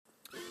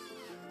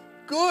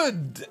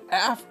Good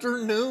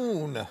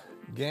afternoon,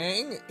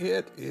 gang.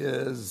 It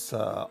is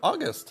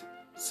August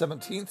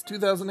 17th,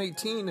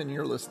 2018, and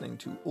you're listening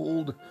to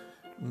Old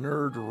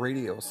Nerd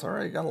Radio.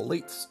 Sorry I got a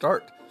late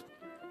start.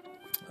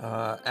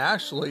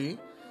 Actually,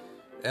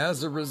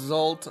 as a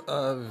result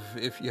of,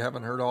 if you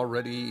haven't heard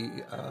already,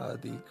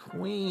 the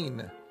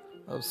Queen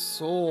of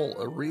Soul,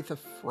 Aretha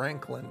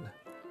Franklin,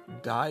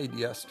 died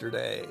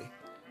yesterday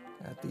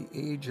at the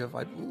age of,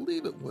 I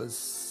believe it was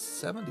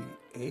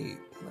 78.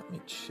 Let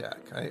me check.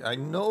 I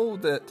know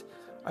that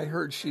I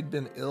heard she'd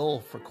been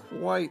ill for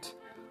quite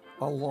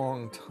a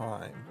long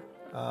time.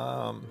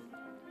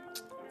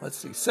 Let's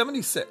see,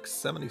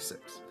 76.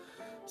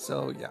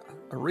 So yeah,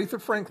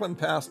 Aretha Franklin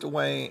passed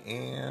away,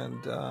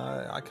 and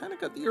I kind of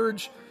got the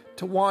urge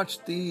to watch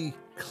the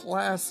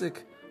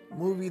classic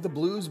movie The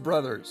Blues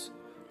Brothers.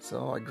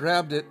 So I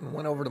grabbed it and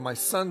went over to my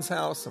son's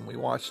house, and we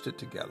watched it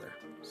together.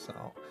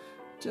 So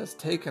just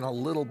taking a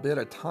little bit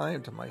of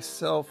time to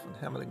myself and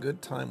having a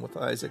good time with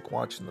Isaac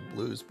watching the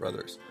Blues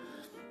Brothers.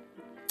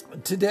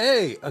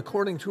 Today,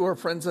 according to our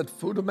friends at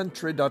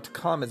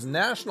Foodimentary.com, is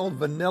National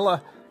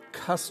Vanilla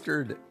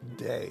Custard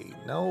Day.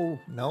 No,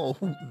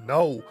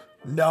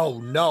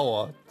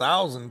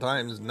 1,000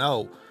 times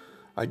no.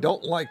 I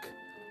don't like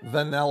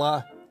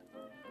vanilla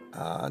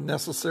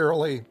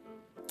necessarily.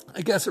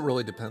 I guess it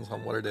really depends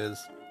on what it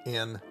is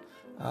in.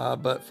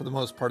 But for the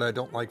most part, I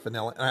don't like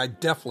vanilla. And I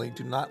definitely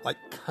do not like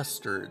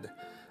custard,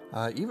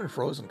 even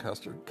frozen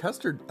custard.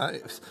 Custard,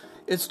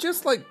 it's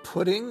just like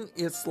pudding.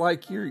 It's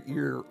like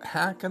you're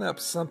hacking up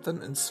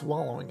something and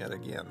swallowing it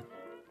again.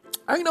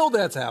 I know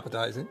that's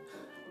appetizing,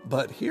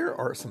 but here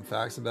are some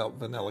facts about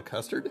vanilla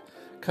custard.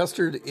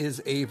 Custard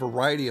is a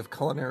variety of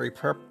culinary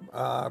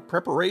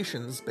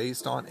preparations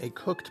based on a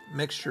cooked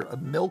mixture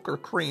of milk or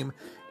cream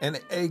and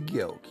egg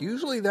yolk.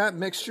 Usually that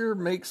mixture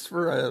makes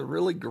for a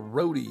really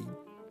grody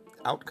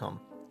outcome.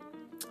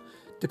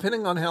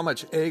 Depending on how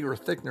much egg or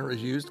thickener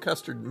is used,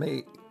 custard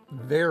may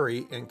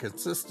vary in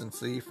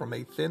consistency from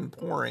a thin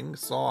pouring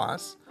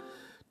sauce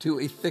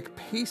to a thick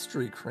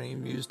pastry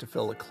cream used to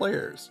fill the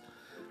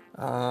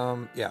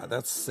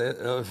That's it.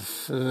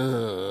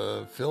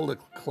 Filled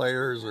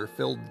eclairs or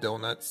filled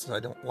donuts I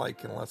don't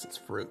like unless it's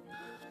fruit.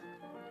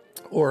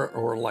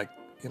 Or like,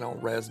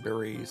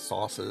 raspberry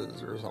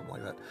sauces or something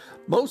like that.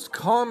 Most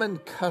common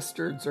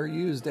custards are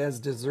used as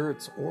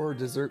desserts or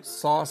dessert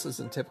sauces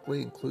and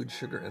typically include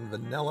sugar and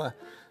vanilla.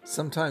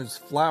 Sometimes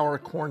flour,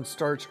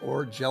 cornstarch,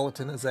 or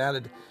gelatin is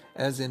added,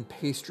 as in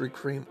pastry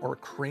cream or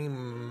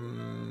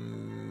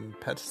cream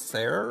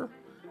pâtissière.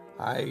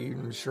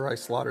 I'm sure I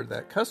slaughtered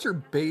that.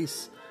 Custard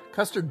bases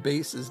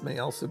may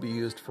also be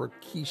used for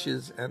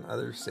quiches and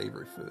other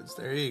savory foods.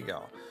 There you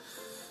go.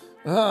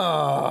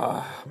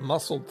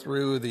 Muscled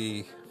through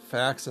the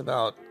facts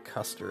about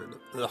custard.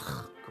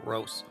 Ugh,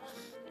 gross.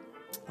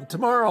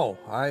 Tomorrow,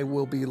 I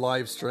will be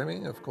live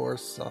streaming, of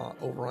course,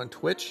 over on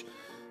Twitch,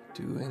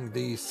 doing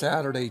the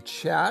Saturday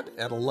chat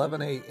at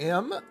 11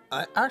 a.m.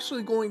 I'm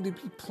actually going to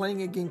be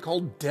playing a game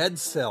called Dead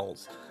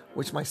Cells,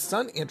 which my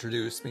son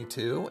introduced me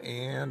to,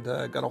 and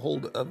got a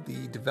hold of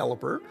the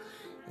developer,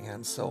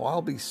 and so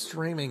I'll be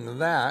streaming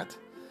that.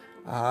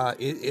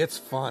 It's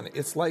fun.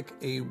 It's like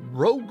a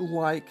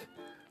roguelike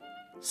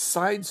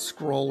side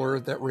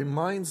scroller that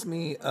reminds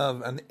me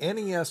of an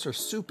NES or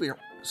Super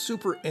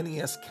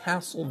NES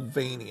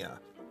Castlevania.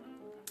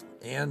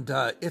 And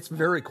it's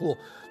very cool.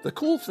 The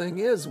cool thing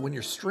is, when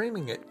you're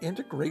streaming, it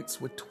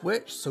integrates with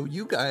Twitch, so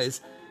you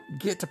guys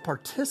get to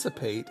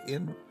participate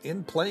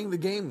in playing the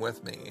game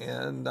with me.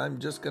 And I'm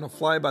just going to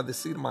fly by the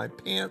seat of my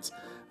pants.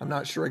 I'm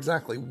not sure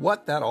exactly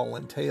what that all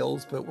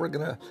entails, but we're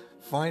going to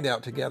find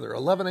out together.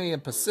 11 a.m.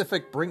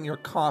 Pacific, bring your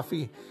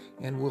coffee,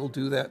 and we'll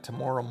do that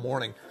tomorrow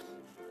morning.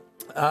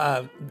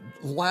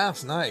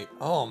 Last night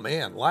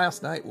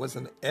was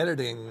an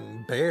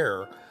editing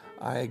bear.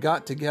 I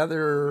got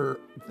together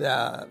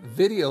the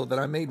video that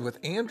I made with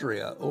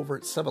Andrea over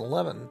at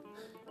 7-Eleven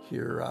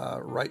here,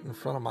 right in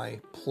front of my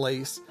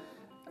place.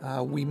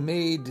 We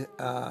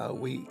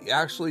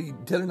actually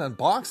did an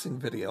unboxing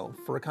video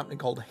for a company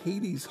called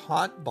Hades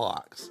Hot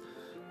Box,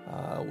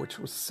 which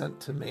was sent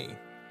to me.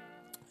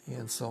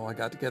 And so I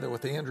got together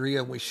with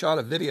Andrea and we shot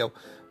a video.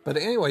 But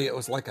anyway, it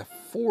was like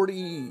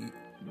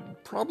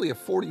probably a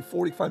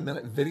 45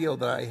 minute video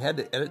that I had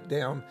to edit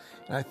down,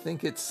 and I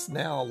think it's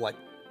now like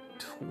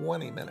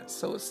 20 minutes,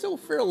 so it's still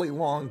fairly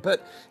long,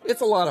 but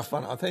it's a lot of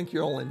fun. I think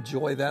you'll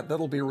enjoy that.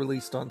 That'll be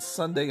released on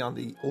Sunday on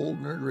the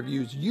Old Nerd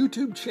Reviews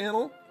YouTube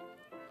channel,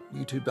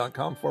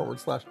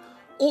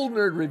 youtube.com/Old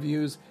Nerd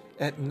Reviews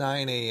at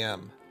 9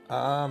 a.m.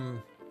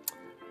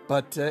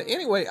 But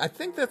anyway, I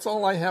think that's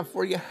all I have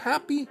for you.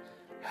 Happy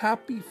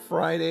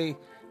Friday.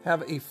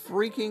 Have a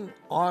freaking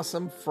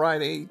awesome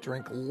Friday.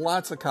 Drink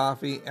lots of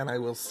coffee, and I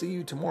will see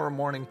you tomorrow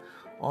morning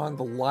on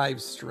the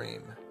live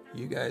stream.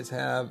 You guys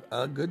have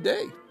a good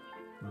day.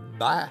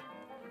 Bye.